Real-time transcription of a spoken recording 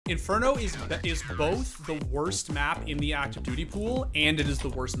Inferno is both the worst map in the active duty pool and it is the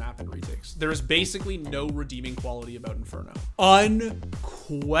worst map in retakes. There is basically no redeeming quality about Inferno.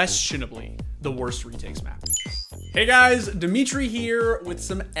 Unquestionably the worst retakes map. Hey guys, Dimitri here with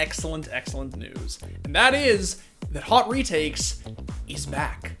some excellent news. And that is that Hot Retakes is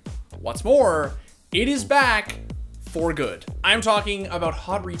back. What's more, it is back for good. I'm talking about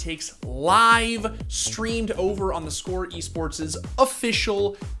Hot Retakes live streamed over on theScore esports'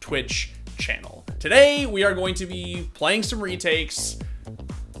 official Twitch channel. Today, we are going to be playing some retakes,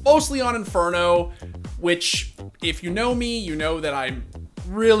 mostly on Inferno, which if you know me, you know that I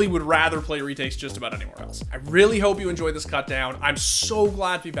really would rather play retakes just about anywhere else. I really hope you enjoyed this cut down. I'm so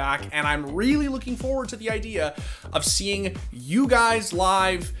glad to be back, and I'm really looking forward to the idea of seeing you guys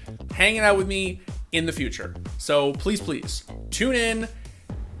live, hanging out with me in the future. So please tune in.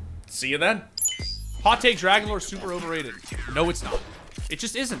 See you then. Hot take, Dragonlore is super overrated. No, it's not. It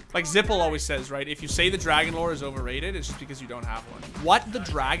just isn't. Like Zipple always says, right? If you say the Dragonlore is overrated, it's just because you don't have one. What the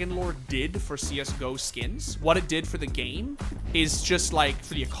Dragonlore did for CSGO skins, what it did for the game, is just like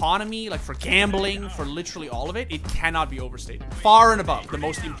for the economy, like for gambling, for literally all of it, it cannot be overstated. Far and above the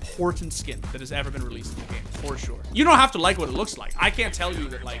most important skin that has ever been released in the game, for sure. You don't have to like what it looks like. I can't tell you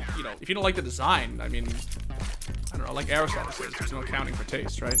that, like, you know, if you don't like the design, I mean, I don't know, like Aristotle says, there's no accounting for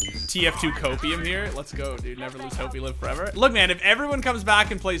taste, right? TF2 Copium here. Let's go, dude. Never lose hope, we live forever. Look, man, if everyone comes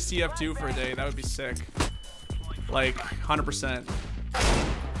back and plays TF2 for a day, that would be sick. Like, 100%.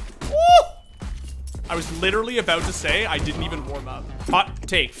 Woo! I was literally about to say I didn't even warm up. Hot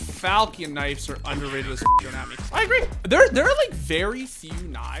take, Falcon knives are underrated as going at me. I agree. There are like very few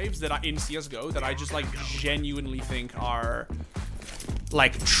knives that in CSGO that I just like genuinely think are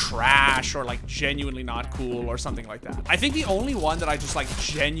like trash or like genuinely not cool or something like that. I think the only one that I just like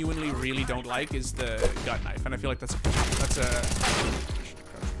genuinely really don't like is the gut knife, and I feel like I feel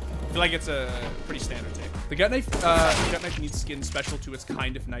like it's a pretty standard take. The gut knife needs skin special to its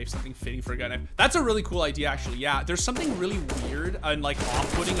kind of knife, something fitting for a gut knife. That's a really cool idea, actually. Yeah, there's something really weird and like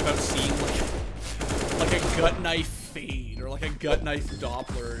off-putting about seeing like a gut knife fade or like a gut knife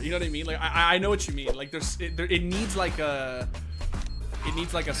Doppler. You know what I mean? Like I know what you mean. Like it needs like a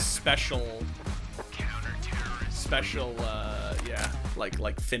special yeah,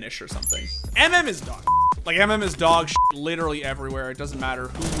 like finish or something. MM is dog. Like MM is dog shit literally everywhere. It doesn't matter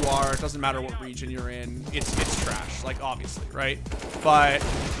who you are. It doesn't matter what region you're in. It's trash, like obviously, right? But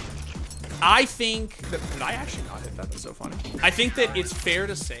I think that, did I actually not hit that? That's so funny. I think that it's fair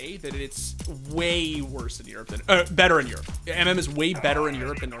to say that it's way worse in Europe than, better in Europe. MM is way better in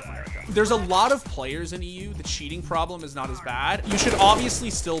Europe than North America. There's a lot of players in EU. The cheating problem is not as bad. You should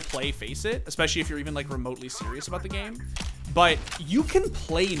obviously still play Face It, especially if you're even like remotely serious about the game. But you can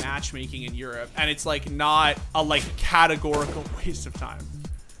play matchmaking in Europe and it's like not a like categorical waste of time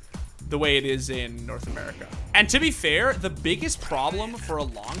the way it is in North America. And to be fair, the biggest problem for a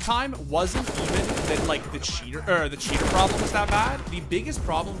long time wasn't even that like the cheater problem was that bad. The biggest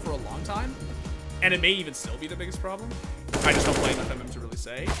problem for a long time, and it may even still be the biggest problem, I just don't play enough MM to really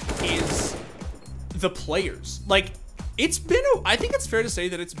say, is the players. Like, it's been, I think it's fair to say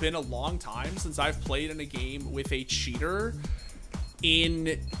that it's been a long time since I've played in a game with a cheater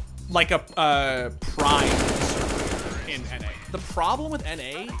in like a prime server in NA. The problem with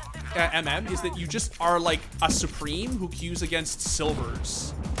NA, MM, is that you just are like a Supreme who queues against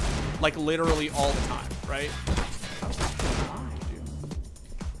silvers, like literally all the time, right?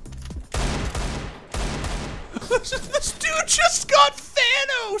 This dude just got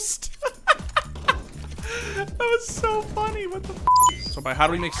Thanos'd! That was so funny. What the f? So by how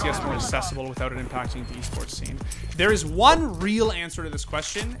do we make CS more accessible without it impacting the esports scene? There is one real answer to this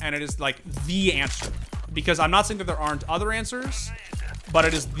question, and it is like the answer. Because I'm not saying that there aren't other answers, but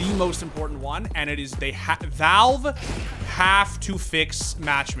it is the most important one, and it is Valve have to fix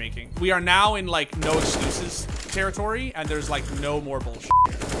matchmaking. We are now in like no excuses territory, and there's like no more bullshit.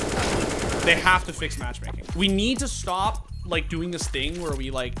 They have to fix matchmaking. We need to stop like doing this thing where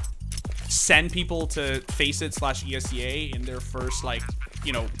we like send people to Faceit/ESEA in their first like,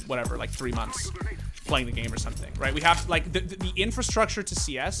 you know, whatever, like 3 months playing the game or something, right? We have to, like, the infrastructure to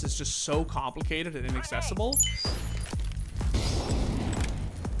CS is just so complicated and inaccessible.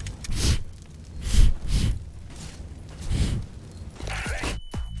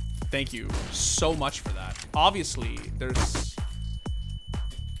 Thank you so much for that. Obviously, there's...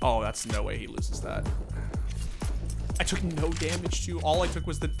 Oh, that's no way he loses that. I took no damage too. All I took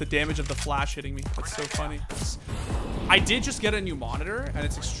was the damage of the flash hitting me. That's so funny. I did just get a new monitor, and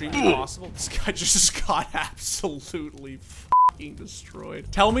it's extremely possible. This guy just got absolutely fucking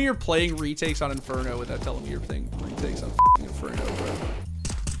destroyed. Tell me you're playing retakes on Inferno without telling me you're playing retakes on Inferno, bro.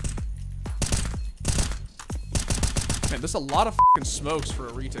 Man, there's a lot of fucking smokes for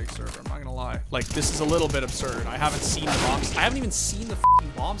a retake server. I'm not gonna lie. Like, this is a little bit absurd. I haven't seen the bombs. I haven't even seen the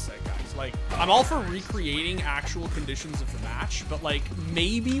fucking bomb set, guys. Like, I'm all for recreating actual conditions of the match, but like,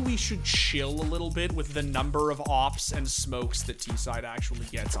 maybe we should chill a little bit with the number of ops and smokes that T-side actually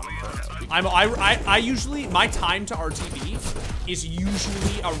gets on Inferno. I usually, my time to RTB is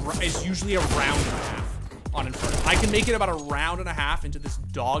usually a round and a half on Inferno. I can make it about a round and a half into this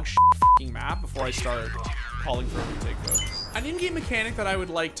dog shit fucking map before I start calling for a retake though. An in-game mechanic that I would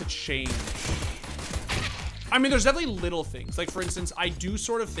like to change. I mean, there's definitely little things. Like, for instance, I do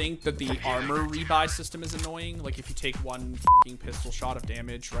sort of think that the armor rebuy system is annoying. Like, if you take one fucking pistol shot of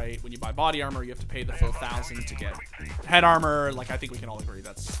damage, right? When you buy body armor, you have to pay the full 1,000 to get head armor. Like, I think we can all agree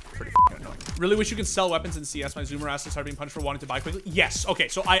that's pretty fucking annoying. Really wish you could sell weapons in CS. My Zoomer asked to start being punished for wanting to buy quickly. Yes. Okay,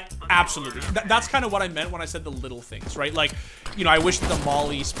 so I absolutely. That's kind of what I meant when I said the little things, right? Like, you know, I wish that the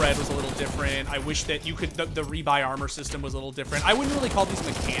molly spread was a little different. I wish that you could, the rebuy armor system was a little different. I wouldn't really call these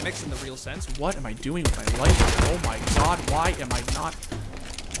mechanics in the real sense. What am I doing with my life? Oh my god, why am I not?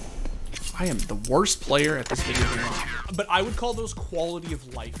 I am the worst player at this video game. But I would call those quality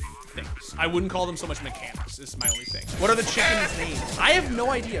of life things. I wouldn't call them so much mechanics, is my only thing. What are the chickens' names? I have no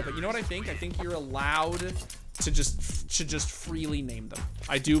idea, but you know what I think? I think you're allowed to just freely name them.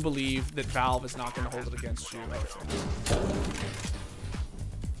 I do believe that Valve is not going to hold it against you.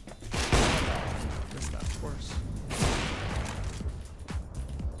 Missed that, of course.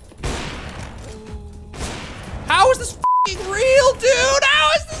 How is this fucking real, dude? How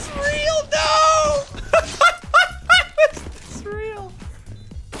is this real? No! How is this real?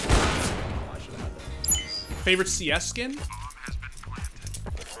 Oh, I should have had that. Favorite CS skin?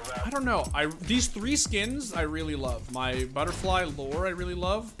 I don't know. These 3 skins I really love. My butterfly lore I really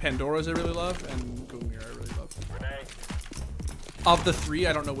love. Pandora's I really love. And Gumir I really love. Of the 3,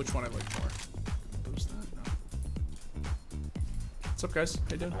 I don't know which one I like more. Boost that? No. What's up, guys? How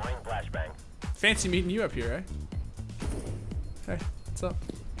you doing? Fancy meeting you up here, eh? Hey, what's up?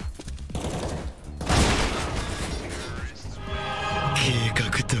 Hey,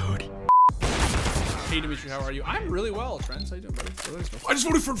 Dimitri, how are you? I'm really well, Trent. How you doing, buddy? I just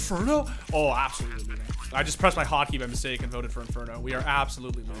voted for Inferno? Oh, absolutely losing. I just pressed my hotkey by mistake and voted for Inferno. We are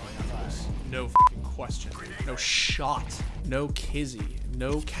absolutely losing. No fucking question. No shot. No kizzy.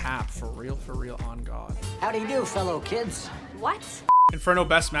 No cap. For real, on God. How do you do, fellow kids? What? Inferno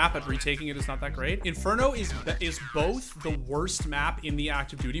best map, but retaking it is not that great. Inferno is both the worst map in the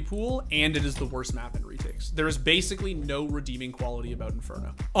active duty pool and it is the worst map in retakes. There is basically no redeeming quality about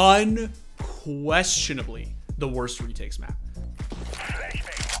Inferno. Unquestionably the worst retakes map.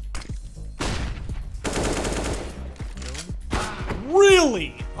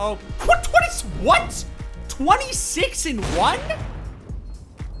 Really? Oh, what? 26 in 1?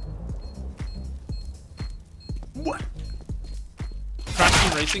 What? Crash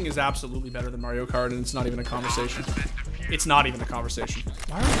Team Racing is absolutely better than Mario Kart, and it's not even a conversation. It's not even a conversation.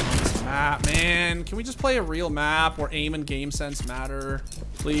 Why are we on this map, man? Can we just play a real map where aim and game sense matter,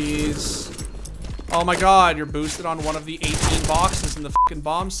 please? Oh my god, you're boosted on one of the 18 boxes in the fucking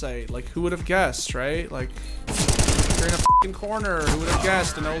bomb site. Like, who would have guessed, right? Like, you're in a fucking corner. Who would have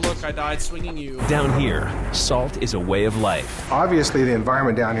guessed? And oh look, I died swinging you. Down here, salt is a way of life. Obviously, the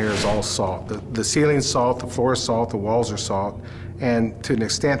environment down here is all salt. The ceiling's salt, the floor is salt, the walls are salt, and to an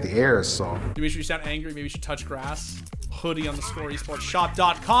extent, the air is salt. Maybe you sound angry. Maybe you should touch grass. Hoodie on theScore Esports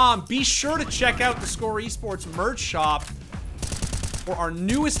Shop.com. Be sure to check out theScore Esports merch shop for our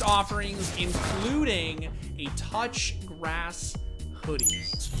newest offerings, including a touch grass hoodie.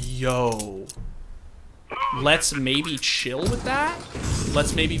 Yo. Let's maybe chill with that.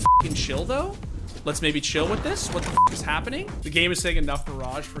 Let's maybe fucking chill though. Let's maybe chill with this. What the f is happening? The game is saying enough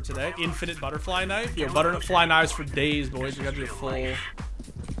barrage for today. Infinite butterfly knife. Yo, butterfly knives for days, boys. We gotta do a full.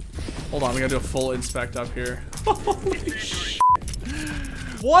 Hold on, we gotta do a full inspect up here. Holy shit.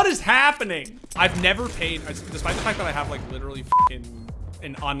 What is happening? I've never paid, despite the fact that I have like literally fucking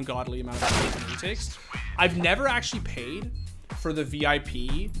an ungodly amount of retakes. I've never actually paid for the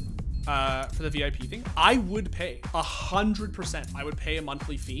VIP. Thing. I would pay 100%. I would pay a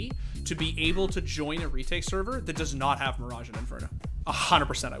monthly fee to be able to join a retake server that does not have Mirage and Inferno.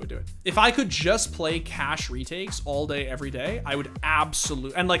 100% I would do it. If I could just play cash retakes all day, every day, I would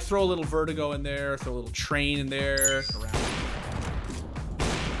absolutely, and like throw a little Vertigo in there, throw a little Train in there.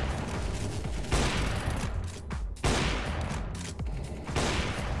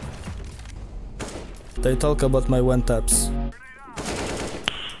 They talk about my one taps.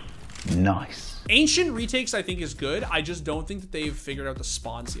 Nice. Ancient retakes, I think, is good. I just don't think that they've figured out the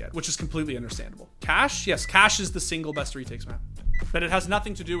spawns yet, which is completely understandable. Cache? Yes, Cache is the single best retakes map. But it has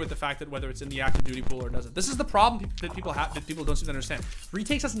nothing to do with the fact that whether it's in the active duty pool or doesn't. This is the problem that people have, that people don't seem to understand.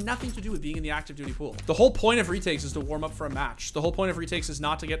 Retakes has nothing to do with being in the active duty pool. The whole point of retakes is to warm up for a match. The whole point of retakes is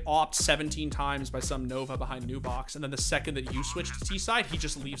not to get opt 17 times by some Nova behind new box, and then the second that you switch to T side, he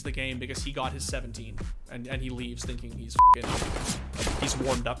just leaves the game because he got his 17, and he leaves thinking he's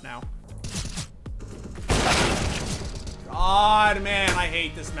warmed up now. God, man, I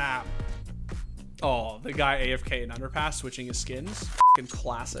hate this map. Oh, the guy AFK in underpass switching his skins. Fucking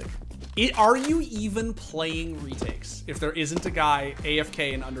classic. Are you even playing retakes if there isn't a guy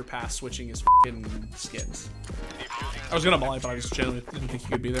AFK in underpass switching his fucking skins? I was gonna molly, but I just genuinely didn't think he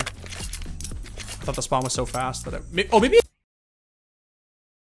could be there. I thought the spawn was so fast that oh, maybe.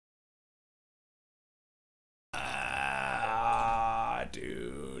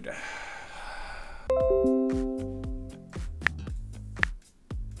 Dude.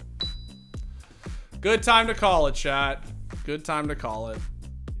 Good time to call it, chat. Good time to call it.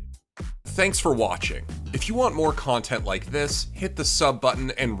 Thanks for watching. If you want more content like this, hit the sub button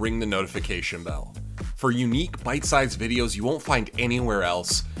and ring the notification bell. For unique, bite-sized videos you won't find anywhere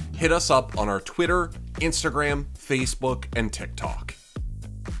else, hit us up on our Twitter, Instagram, Facebook, and TikTok.